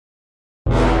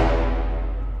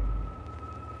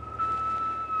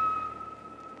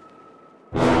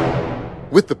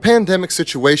With the pandemic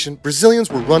situation,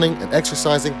 Brazilians were running and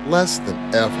exercising less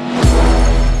than ever.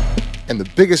 And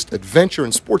the biggest adventure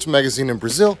and sports magazine in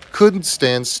Brazil couldn't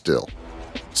stand still.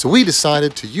 So we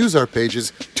decided to use our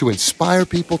pages to inspire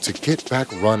people to get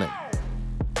back running.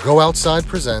 Go Outside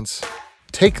presents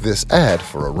Take This Ad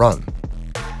for a Run,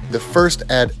 the first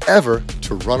ad ever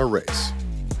to run a race.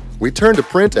 We turned a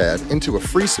print ad into a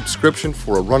free subscription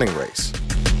for a running race,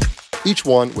 each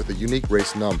one with a unique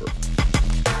race number.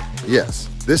 Yes,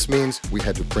 this means we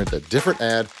had to print a different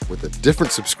ad with a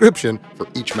different subscription for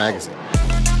each magazine.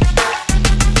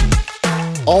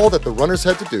 All that the runners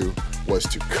had to do was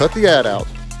to cut the ad out,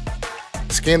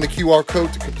 scan the QR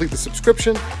code to complete the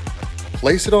subscription,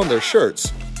 place it on their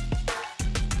shirts,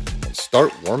 and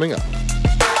start warming up.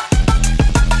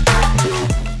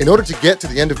 In order to get to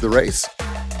the end of the race,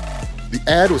 the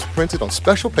ad was printed on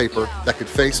special paper that could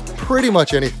face pretty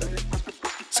much anything.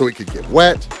 So it could get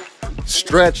wet,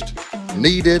 stretched,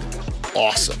 kneaded,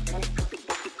 awesome.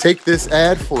 Take this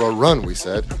ad for a run, we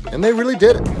said, and they really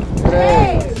did it. 3,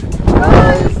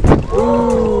 2,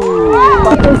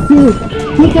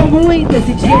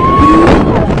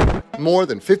 1. More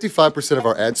than 55% of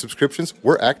our ad subscriptions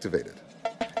were activated.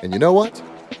 And you know what?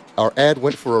 Our ad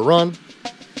went for a run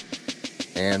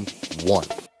and won.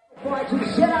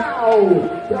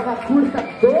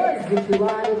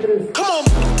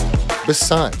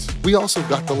 Besides, we also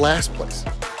got the last place,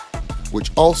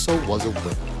 which also was a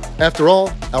win. After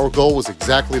all, our goal was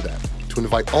exactly that, to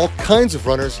invite all kinds of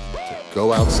runners to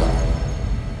go outside.